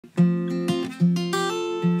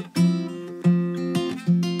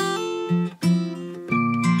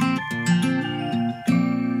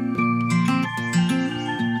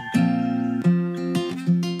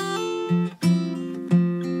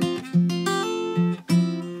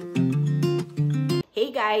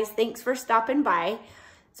Hey guys, thanks for stopping by.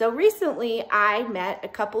 So recently I met a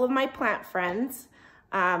couple of my plant friends.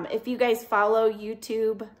 If you guys follow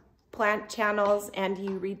YouTube plant channels and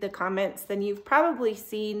you read the comments, then you've probably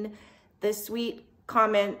seen the sweet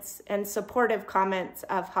comments and supportive comments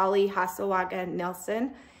of Holly Hasawaga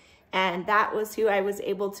Nelson. And that was who I was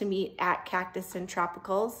able to meet at Cactus and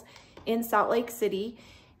Tropicals in Salt Lake City.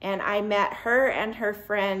 And I met her and her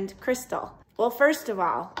friend Cristel. Well, first of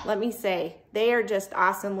all, let me say, they are just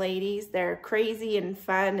awesome ladies. They're crazy and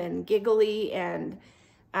fun and giggly, and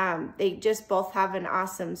they just both have an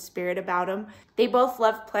awesome spirit about them. They both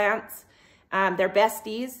love plants. They're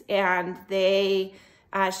besties, and they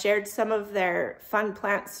shared some of their fun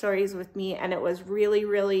plant stories with me, and it was really,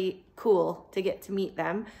 really cool to get to meet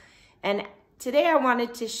them. And today I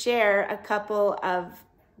wanted to share a couple of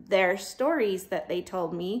their stories that they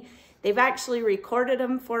told me. They've actually recorded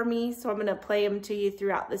them for me, so I'm going to play them to you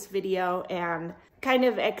throughout this video and kind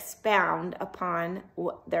of expound upon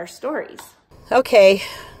their stories. Okay,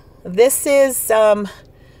 this is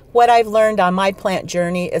what I've learned on my plant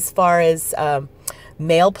journey as far as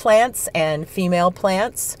male plants and female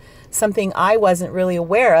plants, something I wasn't really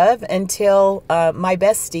aware of until my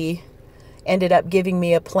bestie ended up giving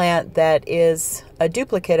me a plant that is a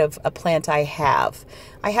duplicate of a plant I have.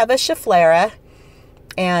 I have a Schefflera,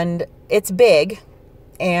 and it's big,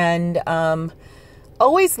 and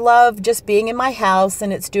always loved just being in my house,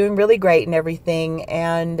 and it's doing really great and everything.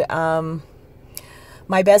 And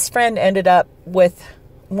my best friend ended up with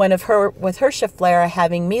her Schefflera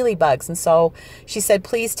having mealybugs, and so she said,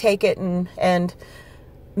 please take it and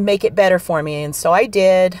make it better for me. And so I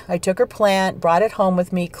did. I took her plant, brought it home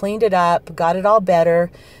with me, cleaned it up, got it all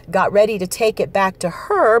better, got ready to take it back to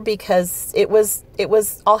her because it was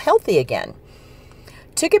all healthy again.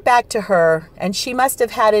 Took it back to her, and she must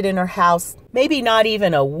have had it in her house maybe not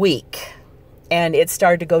even a week, and it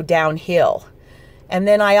started to go downhill. And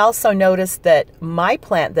then I also noticed that my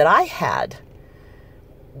plant that I had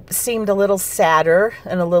seemed a little sadder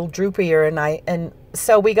and a little droopier, and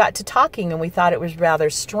so we got to talking, and we thought it was rather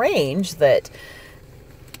strange that,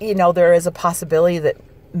 you know, there is a possibility that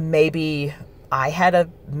maybe I had a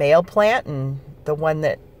male plant and the one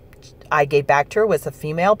that I gave back to her was a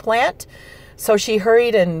female plant. So she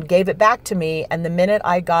hurried and gave it back to me, and the minute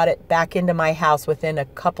I got it back into my house, within a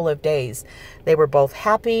couple of days, they were both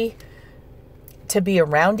happy to be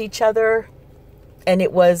around each other, and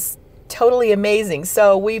it was totally amazing.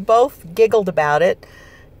 So we both giggled about it,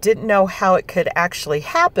 didn't know how it could actually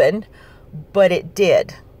happen, but it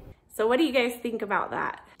did. So what do you guys think about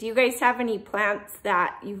that? Do you guys have any plants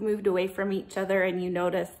that you've moved away from each other and you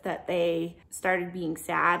noticed that they started being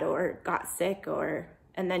sad or got sick,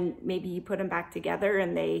 and then maybe you put them back together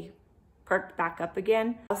and they perked back up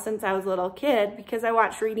again? Since I was a little kid, because I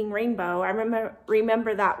watched Reading Rainbow, I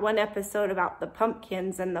remember that one episode about the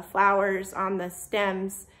pumpkins and the flowers on the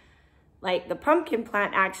stems. Like, the pumpkin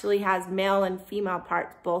plant actually has male and female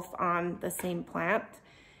parts both on the same plant.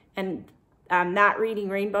 And that Reading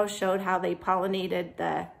Rainbow showed how they pollinated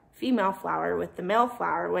the female flower with the male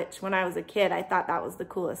flower, which when I was a kid, I thought that was the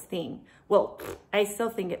coolest thing. Well, I still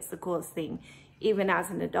think it's the coolest thing, even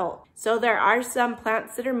as an adult. So there are some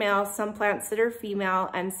plants that are male, some plants that are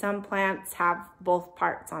female, and some plants have both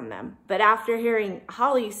parts on them. But after hearing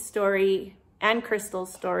Holly's story and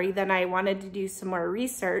Cristel's story, then I wanted to do some more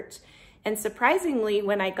research. And surprisingly,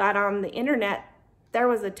 when I got on the internet, there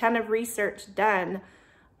was a ton of research done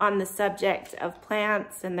on the subject of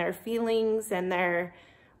plants and their feelings and their,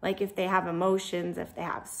 like, if they have emotions, if they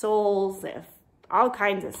have souls, if all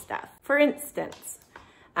kinds of stuff. For instance,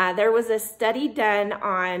 there was a study done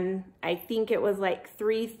on, I think it was like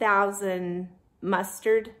 3,000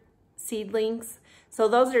 mustard seedlings. So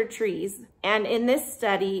those are trees. And in this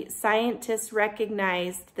study, scientists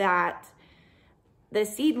recognized that the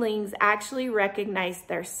seedlings actually recognized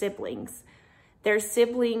their siblings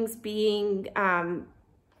being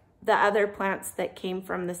the other plants that came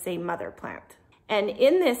from the same mother plant. And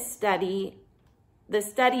in this study, the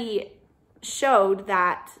study showed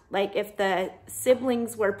that, like, if the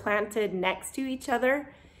siblings were planted next to each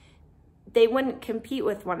other, they wouldn't compete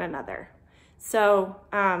with one another. So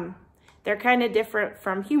they're kind of different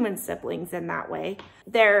from human siblings in that way.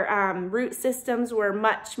 Their root systems were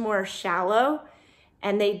much more shallow,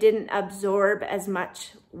 and they didn't absorb as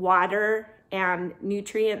much water and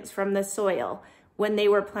nutrients from the soil when they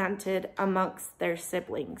were planted amongst their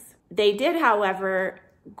siblings. They did, however,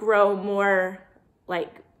 grow more,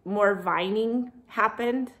 like, more vining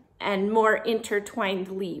happened and more intertwined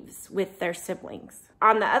leaves with their siblings.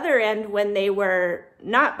 On the other end, when they were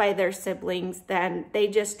not by their siblings, then they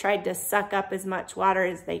just tried to suck up as much water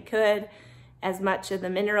as they could as much of the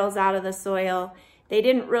minerals out of the soil. They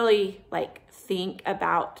didn't really like think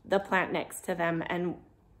about the plant next to them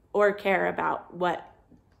or care about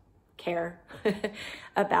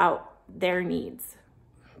about their needs.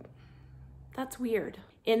 That's weird.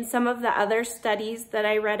 In some of the other studies that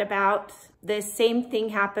I read about, the same thing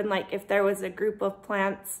happened. Like if there was a group of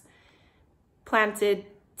plants planted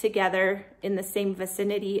together in the same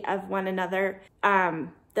vicinity of one another,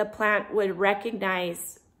 the plant would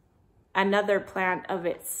recognize another plant of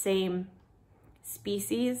its same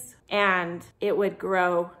species and it would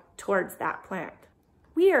grow towards that plant.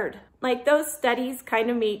 Weird. Like those studies kind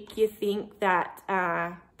of make you think that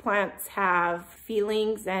plants have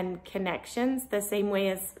feelings and connections the same way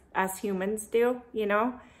as us humans do, you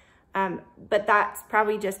know? But that's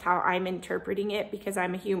probably just how I'm interpreting it because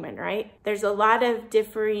I'm a human, right? There's a lot of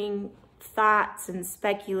differing thoughts and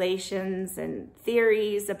speculations and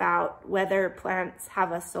theories about whether plants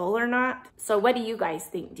have a soul or not. So what do you guys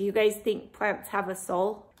think? Do you guys think plants have a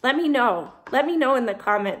soul? Let me know. Let me know in the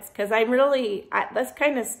comments because this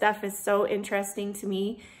kind of stuff is so interesting to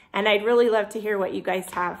me, and I'd really love to hear what you guys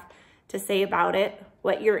have to say about it,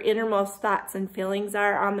 what your innermost thoughts and feelings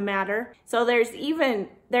are on the matter. So there's even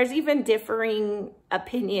differing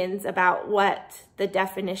opinions about what the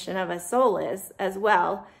definition of a soul is as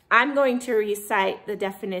well. I'm going to recite the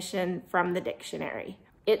definition from the dictionary.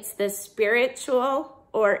 It's the spiritual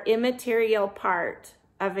or immaterial part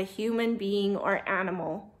of a human being or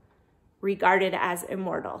animal regarded as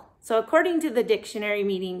immortal. So according to the dictionary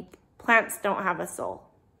meaning, plants don't have a soul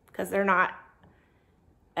because they're not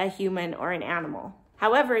a human or an animal.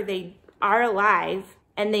 However, they are alive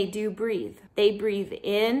and they do breathe. They breathe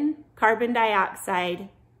in carbon dioxide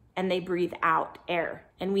and they breathe out air.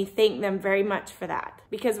 And we thank them very much for that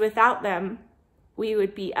because without them, we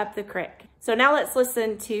would be up the creek. So now let's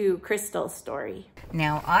listen to Cristel's story.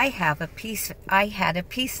 Now I had a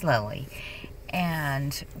peace lily,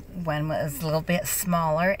 and one was a little bit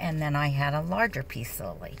smaller, and then I had a larger peace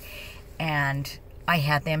lily, and I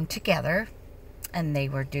had them together, and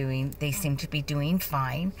they seemed to be doing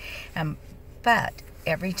fine, but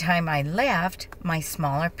every time I left, my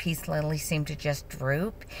smaller peace lily seemed to just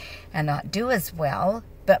droop and not do as well,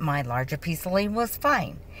 but my larger peace lily was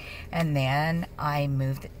fine. And then I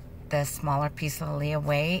moved the smaller peace lily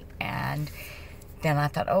away, and then I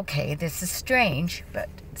thought, okay, this is strange, but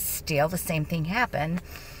still the same thing happened.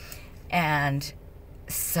 And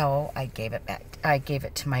so I gave it back. I gave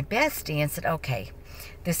it to my bestie and said, okay,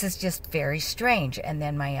 this is just very strange. And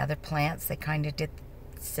then my other plants, they kind of did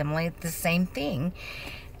similarly the same thing.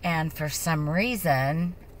 And for some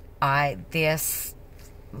reason, this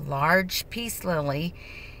large peace lily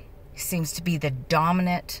seems to be the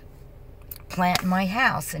dominant plant in my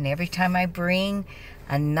house. And every time I bring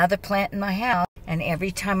another plant in my house, and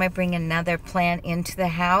every time I bring another plant into the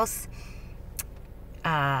house,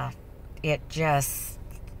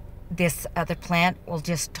 this other plant will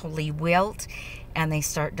just totally wilt and they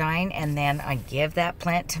start dying. And then I give that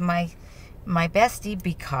plant to my bestie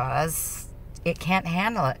because it can't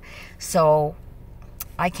handle it. So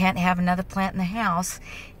I can't have another plant in the house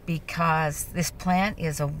because this plant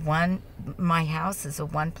is my house is a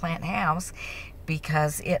one plant house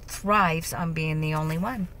because it thrives on being the only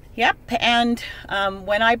one. Yep, and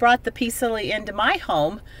when I brought the peace lily into my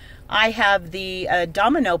home, I have the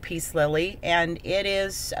domino peace lily, and it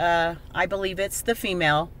is, I believe it's the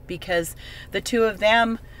female because the two of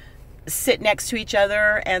them sit next to each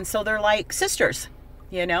other, and so they're like sisters,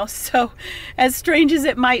 you know. So as strange as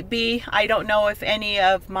it might be, I don't know if any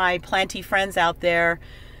of my planty friends out there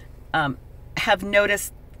have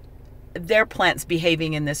noticed their plants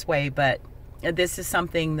behaving in this way, but this is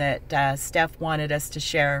something that Steph wanted us to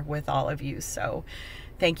share with all of you. So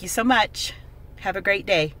thank you so much. Have a great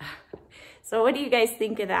day. So what do you guys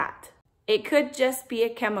think of that? It could just be a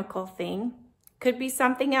chemical thing. Could be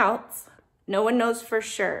something else. No one knows for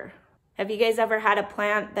sure. Have you guys ever had a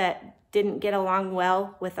plant that didn't get along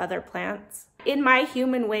well with other plants? In my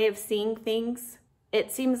human way of seeing things,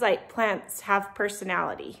 it seems like plants have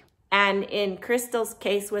personality. And in Cristel's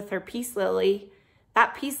case with her peace lily,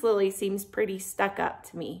 that peace lily seems pretty stuck up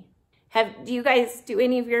to me. Do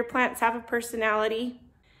any of your plants have a personality?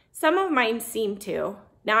 Some of mine seem to.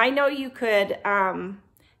 Now I know you could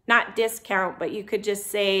not discount, but you could just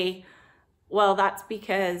say, well, that's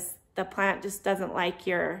because the plant just doesn't like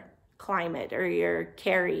your climate or your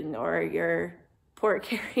caring or your poor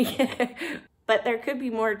caring. But there could be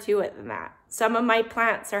more to it than that. Some of my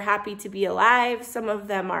plants are happy to be alive. Some of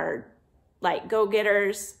them are like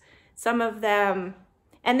go-getters. Some of them,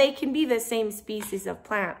 and they can be the same species of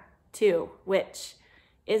plant too, which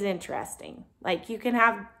is interesting. Like you can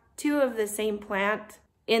have two of the same plant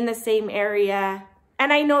in the same area.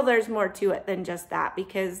 And I know there's more to it than just that,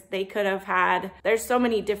 because they could have had, there's so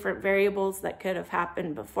many different variables that could have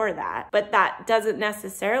happened before that. But that doesn't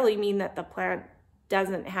necessarily mean that the plant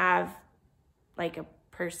doesn't have like a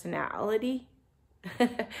personality.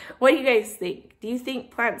 What do you guys think? Do you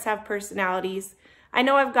think plants have personalities? I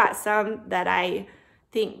know I've got some that I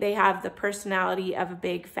think they have the personality of a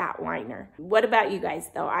big fat whiner. What about you guys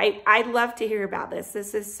though? I'd love to hear about this.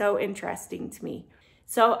 This is so interesting to me.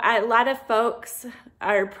 So a lot of folks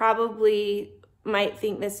are probably might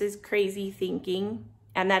think this is crazy thinking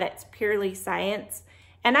and that it's purely science.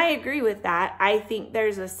 And I agree with that. I think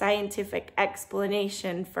there's a scientific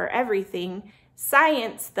explanation for everything.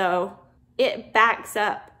 Science, though, it backs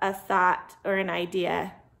up a thought or an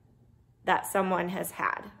idea that someone has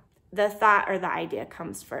had. The thought or the idea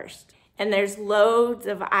comes first. And there's loads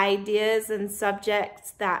of ideas and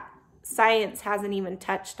subjects that science hasn't even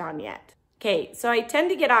touched on yet. Okay, so I tend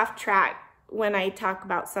to get off track when I talk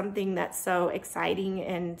about something that's so exciting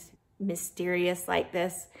and mysterious like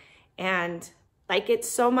this. And like, it's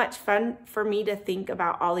so much fun for me to think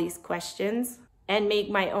about all these questions and make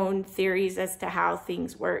my own theories as to how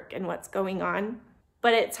things work and what's going on.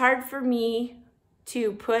 But it's hard for me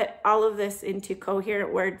to put all of this into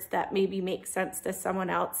coherent words that maybe make sense to someone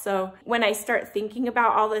else. So when I start thinking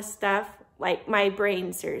about all this stuff, like my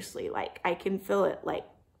brain, seriously, like I can feel it like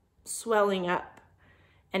swelling up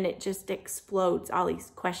and it just explodes, all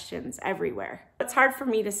these questions everywhere. It's hard for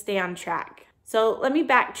me to stay on track. So let me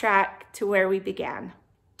backtrack to where we began.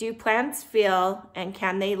 Do plants feel and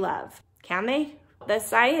can they love? Can they? The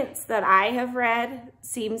science that I have read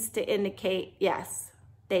seems to indicate yes,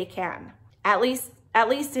 they can. At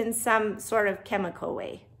least in some sort of chemical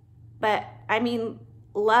way. But I mean,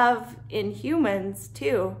 love in humans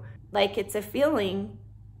too, like it's a feeling,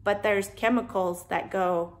 but there's chemicals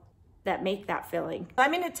that make that feeling.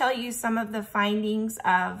 I'm going to tell you some of the findings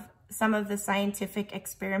of some of the scientific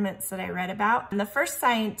experiments that I read about. And the first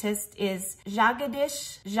scientist is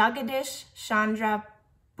Jagadish Chandra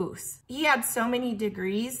Bose. He had so many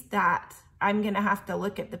degrees that I'm going to have to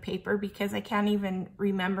look at the paper because I can't even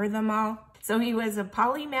remember them all. So he was a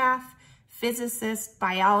polymath, physicist,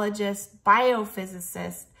 biologist,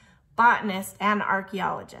 biophysicist, botanist, and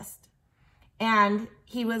archaeologist. And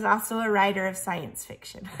he was also a writer of science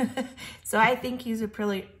fiction. So I think he's a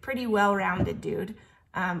pretty well-rounded dude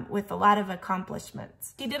with a lot of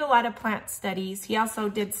accomplishments. He did a lot of plant studies. He also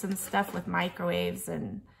did some stuff with microwaves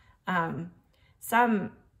and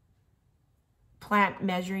some plant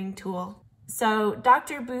measuring tool. So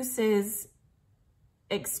Dr. Bose's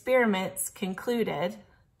experiments concluded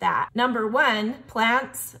that, number one,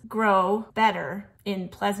 plants grow better in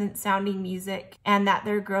pleasant sounding music and that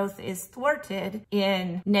their growth is thwarted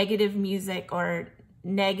in negative music or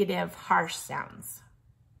negative harsh sounds.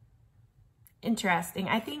 Interesting.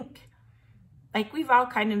 I think like we've all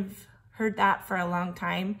kind of heard that for a long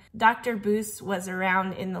time. Dr. Bose was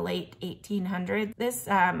around in the late 1800s. This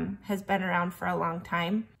has been around for a long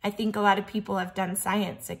time. I think a lot of people have done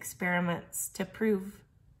science experiments to prove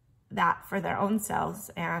that for their own selves,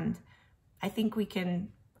 and I think we can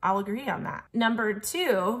all agree on that. Number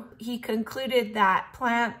two, he concluded that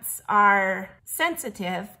plants are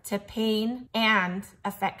sensitive to pain and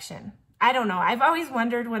affection. I don't know, I've always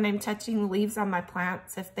wondered when I'm touching the leaves on my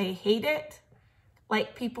plants if they hate it,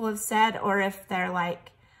 like people have said, or if they're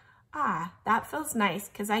like, ah, that feels nice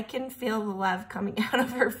because I can feel the love coming out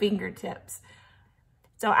of her fingertips.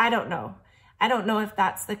 So I don't know. I don't know if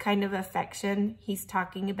that's the kind of affection he's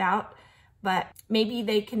talking about, but maybe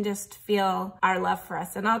they can just feel our love for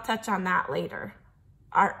us. And I'll touch on that later.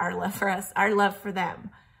 Our love for us, our love for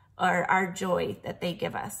them, or our joy that they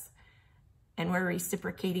give us. And we're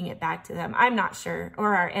reciprocating it back to them. I'm not sure,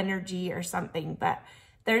 or our energy or something, but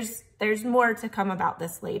there's more to come about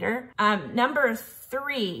this later. Number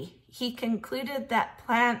three, he concluded that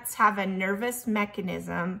plants have a nervous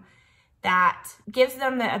mechanism that gives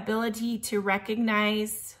them the ability to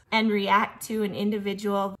recognize and react to an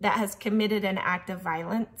individual that has committed an act of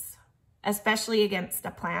violence, especially against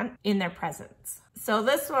a plant, in their presence. So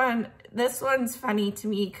this one's funny to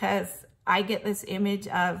me because I get this image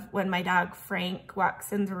of when my dog Frank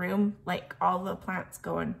walks in the room, like all the plants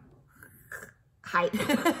going, hide.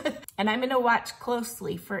 And I'm gonna watch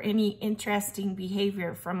closely for any interesting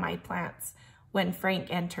behavior from my plants when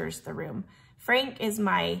Frank enters the room. Frank is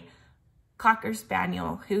my Cocker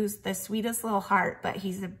Spaniel, who's the sweetest little heart, but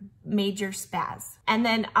he's a major spaz. And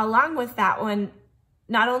then along with that one,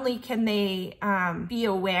 not only can they be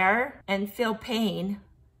aware and feel pain,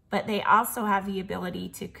 but they also have the ability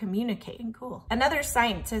to communicate. Cool. Another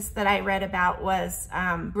scientist that I read about was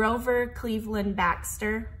Grover Cleveland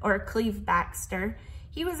Baxter, or Cleve Baxter.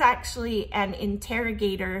 He was actually an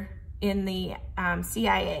interrogator in the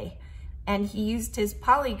CIA, and he used his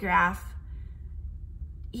polygraph.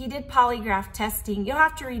 He did polygraph testing. You'll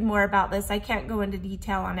have to read more about this. I can't go into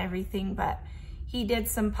detail on everything, but he did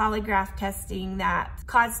some polygraph testing that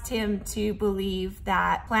caused him to believe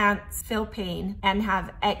that plants feel pain and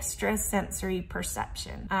have extrasensory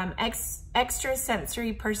perception.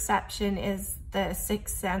 Extrasensory perception is the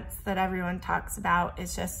sixth sense that everyone talks about.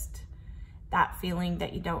 It's just that feeling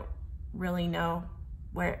that you don't really know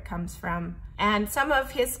where it comes from. And some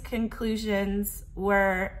of his conclusions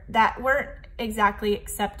weren't exactly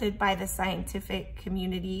accepted by the scientific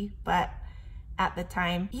community, but at the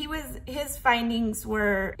time, his findings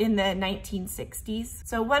were in the 1960s.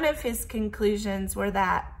 So one of his conclusions were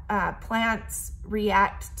that plants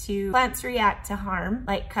react to harm,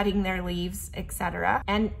 like cutting their leaves, etc.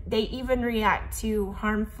 And they even react to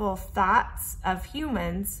harmful thoughts of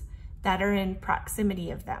humans that are in proximity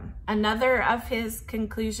of them. Another of his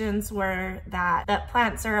conclusions were that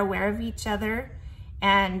plants are aware of each other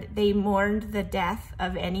and they mourned the death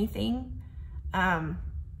of anything.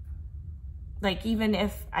 Like even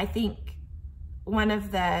if, I think one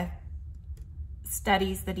of the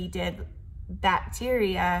studies that he did,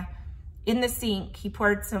 bacteria in the sink, he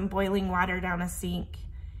poured some boiling water down a sink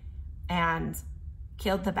and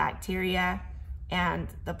killed the bacteria, and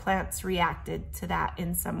the plants reacted to that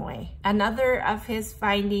in some way. Another of his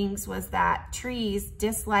findings was that trees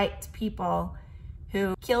disliked people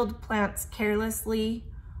who killed plants carelessly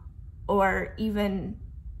or even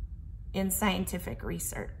in scientific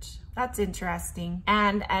research. That's interesting.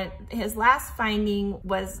 And his last finding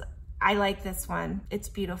was, I like this one, it's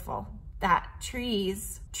beautiful, that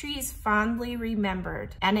trees fondly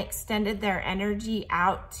remembered and extended their energy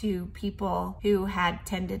out to people who had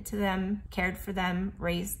tended to them, cared for them,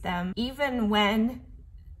 raised them, even when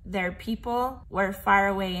their people were far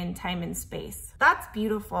away in time and space. That's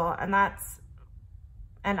beautiful, and that's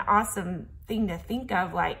an awesome thing to think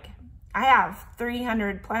of. Like, I have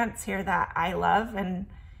 300 plants here that I love and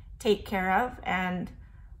take care of, and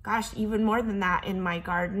gosh, even more than that in my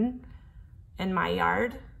garden, in my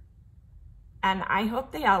yard. And I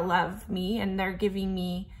hope they all love me and they're giving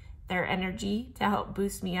me their energy to help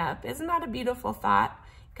boost me up. Isn't that a beautiful thought?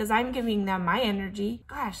 Because I'm giving them my energy.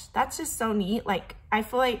 Gosh, that's just so neat. Like, I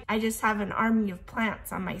feel like I just have an army of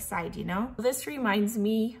plants on my side, you know? This reminds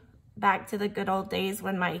me back to the good old days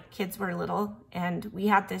when my kids were little and we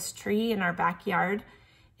had this tree in our backyard.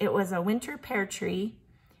 It was a winter pear tree,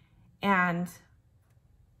 and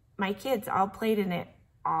my kids all played in it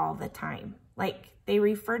all the time. Like, they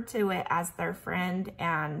referred to it as their friend,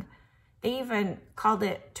 and they even called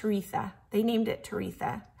it Taretha. They named it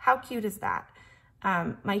Taretha. How cute is that?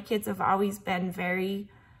 My kids have always been very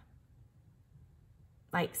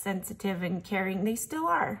like sensitive and caring. They still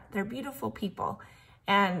are. They're beautiful people.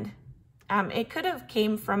 And it could have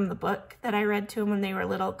came from the book that I read to them when they were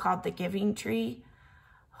little called The Giving Tree.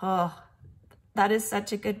 Oh, that is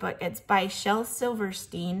such a good book. It's by Shel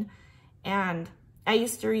Silverstein, and I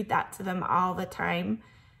used to read that to them all the time.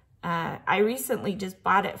 I recently just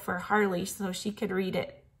bought it for Harley so she could read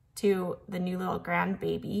it to the new little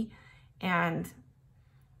grandbaby, and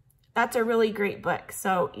that's a really great book.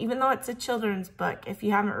 So even though it's a children's book, if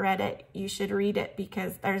you haven't read it, you should read it,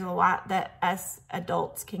 because there's a lot that us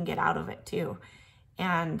adults can get out of it too.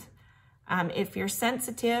 And if you're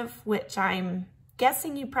sensitive, which I'm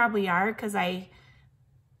guessing you probably are, because I'm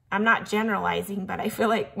not generalizing, but I feel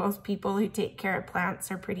like most people who take care of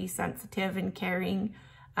plants are pretty sensitive and caring.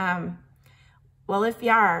 Well, if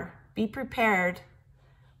you are, be prepared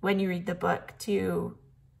when you read the book to,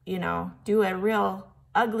 you know, do a real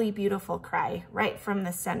ugly, beautiful cry right from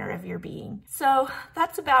the center of your being. So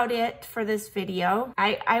that's about it for this video.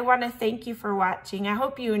 I want to thank you for watching. I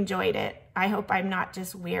hope you enjoyed it. I hope I'm not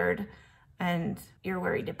just weird and you're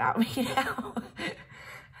worried about me now.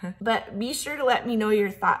 But be sure to let me know your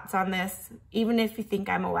thoughts on this, even if you think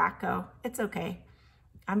I'm a wacko. It's okay.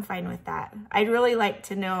 I'm fine with that. I'd really like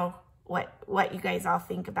to know what you guys all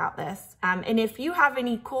think about this. And if you have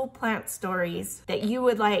any cool plant stories that you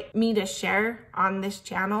would like me to share on this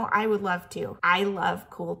channel, I would love to. I love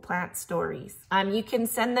cool plant stories. You can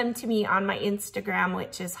send them to me on my Instagram,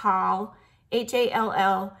 which is Hall,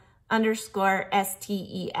 HALL_STEF,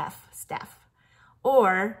 Steph.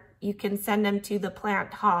 Or you can send them to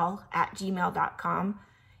theplanthall@gmail.com,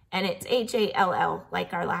 and it's HALL,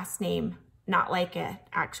 like our last name, not like an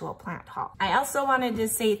actual plant haul. I also wanted to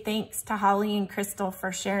say thanks to Holly and Cristel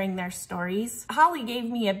for sharing their stories. Holly gave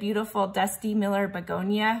me a beautiful Dusty Miller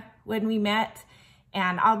begonia when we met,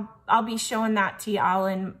 and I'll be showing that to y'all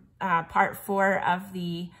in part 4 of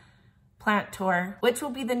the plant tour, which will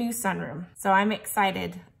be the new sunroom. So I'm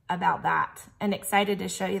excited about that and excited to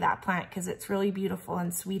show you that plant because it's really beautiful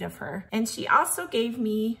and sweet of her. And she also gave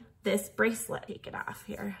me this bracelet. Take it off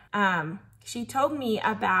here. She told me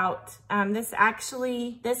about this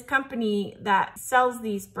company that sells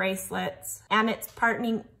these bracelets, and it's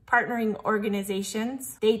partnering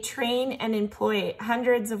organizations. They train and employ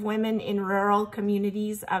hundreds of women in rural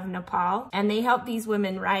communities of Nepal, and they help these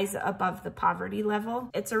women rise above the poverty level.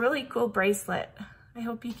 It's a really cool bracelet. I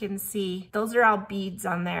hope you can see. Those are all beads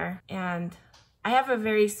on there, and I have a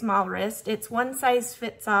very small wrist. It's one size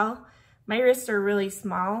fits all. My wrists are really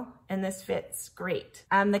small, and this fits great.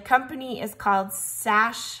 The company is called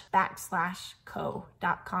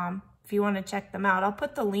sash_co.com. If you want to check them out, I'll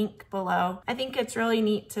put the link below. I think it's really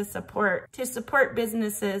neat to support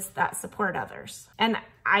businesses that support others. And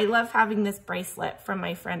I love having this bracelet from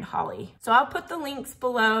my friend Holly. So I'll put the links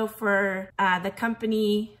below for the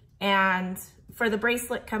company and for the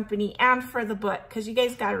bracelet company and for the book, because you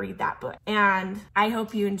guys got to read that book. And I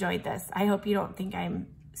hope you enjoyed this. I hope you don't think I'm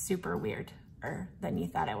super weird than you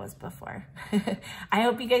thought I was before. I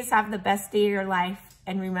hope you guys have the best day of your life,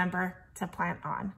 and remember to plant on.